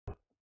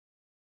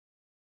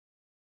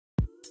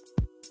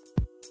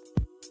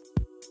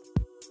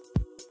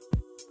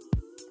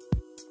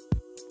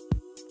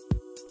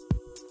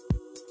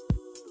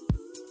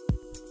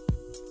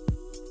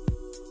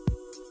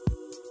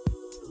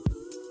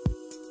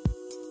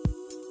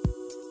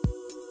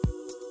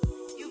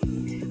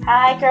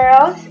Hi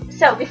girls!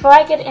 So before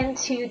I get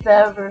into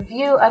the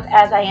review of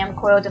As I Am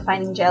Coil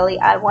Defining Jelly,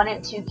 I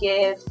wanted to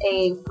give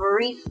a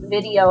brief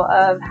video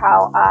of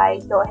how I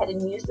go ahead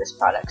and use this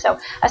product. So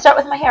I start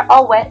with my hair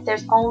all wet.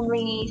 There's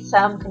only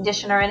some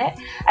conditioner in it.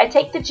 I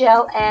take the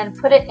gel and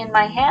put it in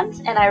my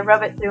hands and I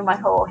rub it through my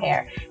whole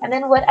hair. And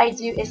then what I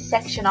do is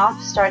section off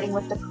starting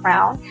with the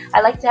crown. I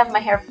like to have my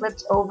hair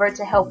flipped over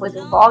to help with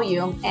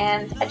volume,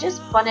 and I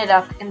just bun it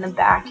up in the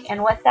back.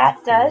 And what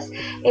that does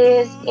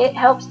is it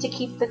helps to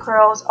keep the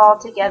curls all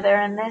together,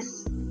 and this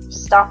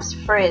stops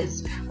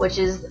frizz, which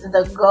is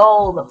the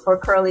goal for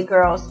curly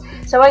girls.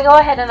 So I go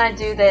ahead and I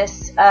do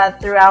this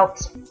throughout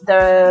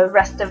the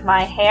rest of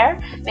my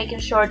hair, making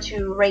sure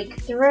to rake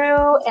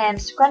through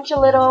and scrunch a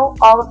little.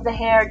 All of the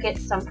hair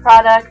gets some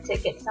product,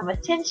 it gets some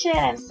attention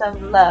and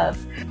some love.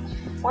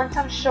 Once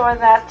I'm sure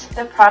that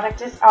the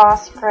product is all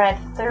spread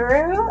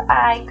through,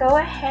 I go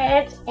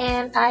ahead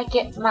and I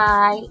get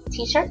my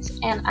t-shirts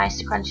and I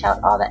scrunch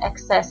out all the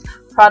excess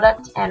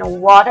product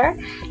and water,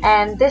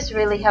 and this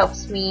really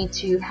helps me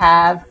to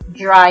have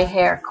dry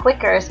hair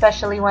quicker,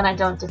 especially when I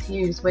don't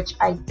diffuse, which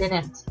I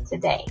didn't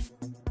today.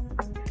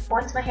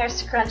 Once my hair's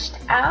scrunched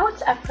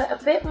out, I put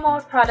a bit more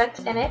product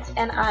in it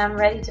and I'm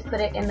ready to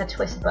put it in the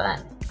twist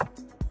bun.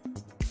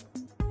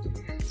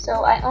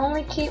 So I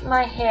only keep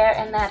my hair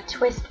in that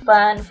twist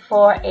bun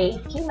for a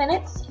few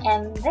minutes,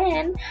 and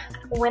then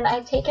when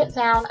I take it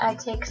down, I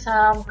take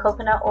some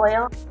coconut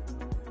oil.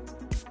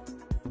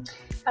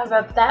 I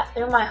rub that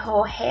through my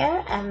whole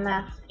hair, and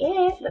that's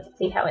it. Let's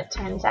see how it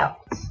turns out.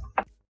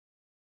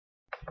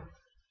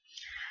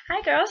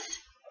 Hi girls!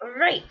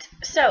 Right,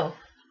 so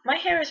my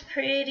hair is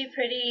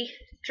pretty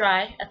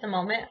dry at the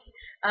moment.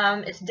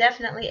 It's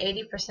definitely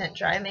 80%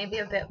 dry, maybe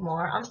a bit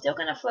more. I'm still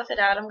going to fluff it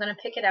out. I'm going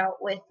to pick it out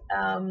with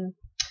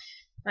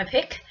my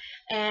pick,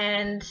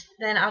 and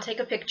then I'll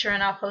take a picture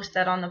and I'll post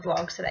that on the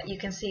blog so that you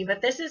can see.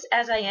 But this is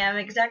As I Am,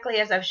 exactly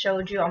as I've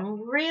showed you.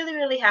 I'm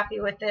really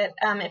happy with it.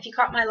 If you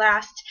caught my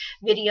last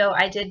video,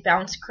 I did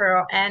bounce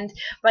curl, and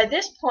by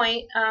this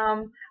point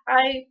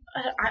I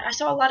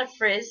saw a lot of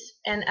frizz,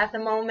 and at the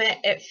moment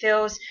it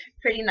feels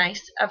pretty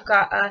nice. I've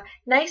got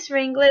nice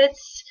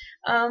ringlets.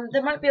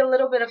 There might be a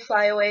little bit of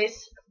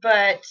flyaways,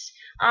 but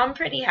I'm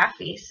pretty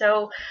happy.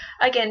 So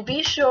again,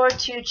 be sure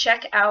to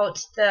check out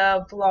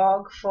the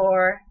blog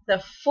for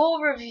the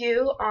full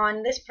review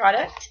on this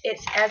product.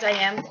 It's As I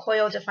Am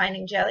Coil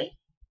Defining Jelly.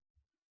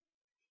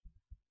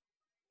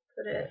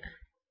 There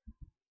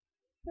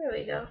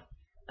we go.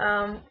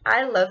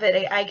 I love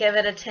it. I give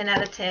it a 10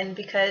 out of 10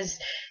 because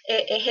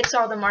it hits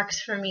all the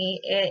marks for me.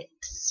 It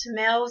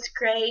smells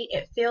great.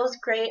 It feels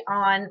great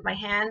on my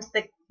hands.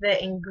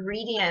 The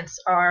ingredients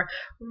are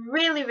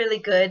really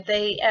good.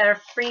 They are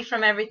free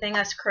from everything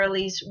us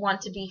curlies want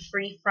to be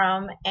free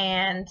from,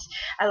 and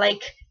I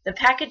like the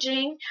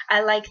packaging.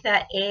 I like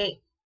that it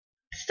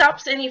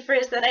stops any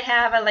frizz that I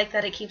have. I like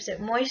that it keeps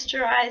it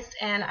moisturized,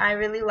 and I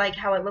really like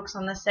how it looks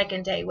on the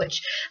second day,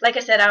 which, like I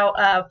said,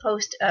 I'll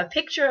post a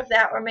picture of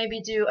that or maybe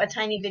do a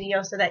tiny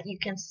video so that you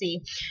can see.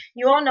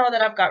 You all know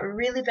that I've got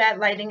really bad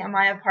lighting in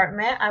my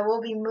apartment. I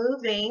will be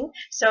moving,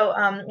 so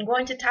I'm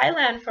going to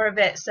Thailand for a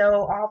bit,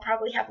 so I'll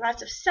probably have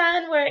lots of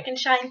sun where it can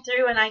shine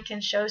through and I can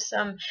show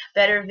some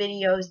better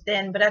videos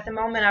then. But at the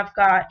moment I've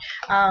got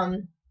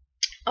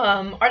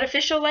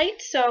artificial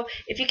light, so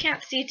if you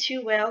can't see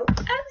too well,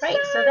 right,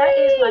 so that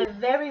is my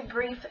very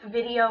brief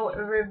video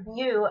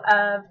review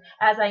of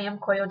As I Am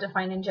Coil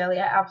Defining Jelly.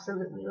 I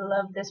absolutely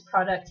love this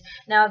product.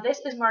 Now, this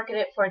is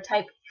marketed for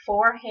type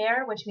 4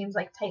 hair, which means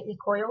like tightly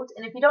coiled,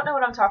 and if you don't know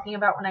what I'm talking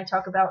about when I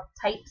talk about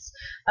types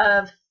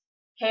of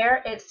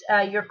hair, it's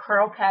your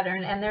curl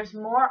pattern, and there's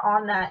more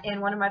on that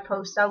in one of my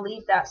posts. I'll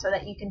leave that so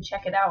that you can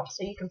check it out,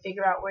 so you can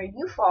figure out where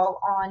you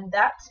fall on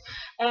that.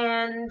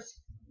 And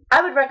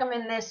I would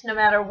recommend this no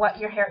matter what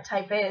your hair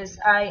type is.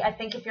 I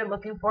think if you're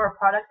looking for a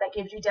product that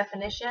gives you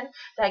definition,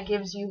 that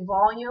gives you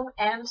volume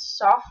and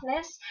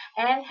softness,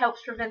 and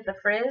helps prevent the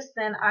frizz,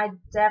 then I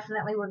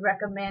definitely would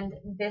recommend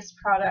this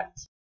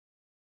product.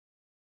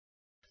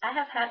 I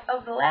have had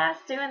a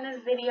blast doing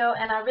this video,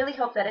 and I really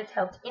hope that it's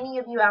helped any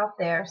of you out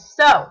there.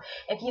 So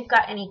if you've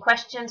got any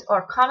questions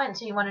or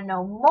comments or you want to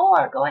know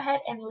more, go ahead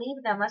and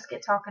leave them. Let's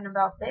get talking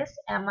about this.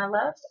 And my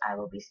loves, I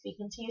will be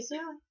speaking to you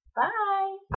soon. Bye!